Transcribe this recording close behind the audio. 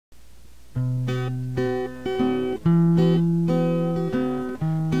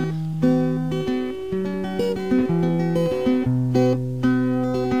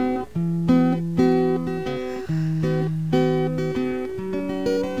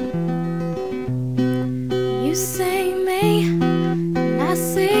You see me, and I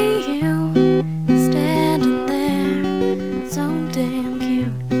see you, standing there, so damn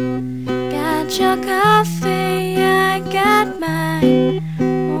cute. Got your coffee, I got mine.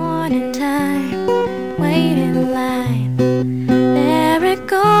 Morning time, wait in line. There it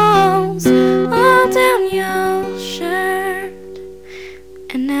goes, all down your shirt.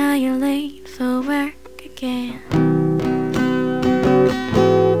 And now you're late for work again.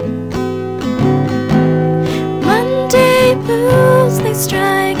 Monday blues, they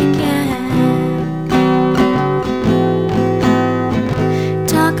strike again.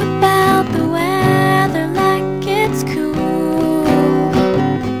 Talk about the weather like it's cool.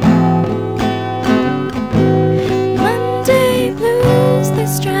 Monday blues, they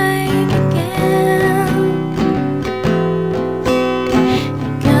strike again.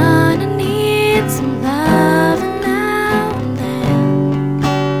 You're gonna need some loving now and then,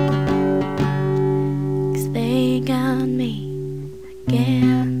 'cause they got me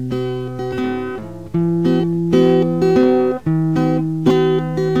again.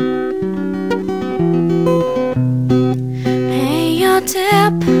 Pay your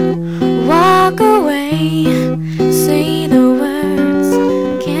tip, walk away, say the words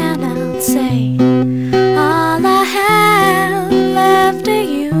cannot say. All I have left of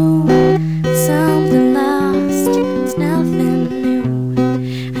you, something lost, it's nothing new.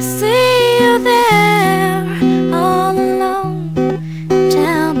 I see you there, all alone.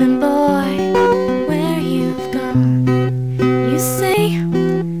 Tell me, boy, where you've gone. You see,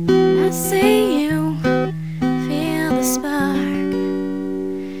 I see you, feel the spark,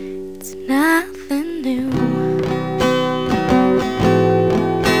 it's nothing new.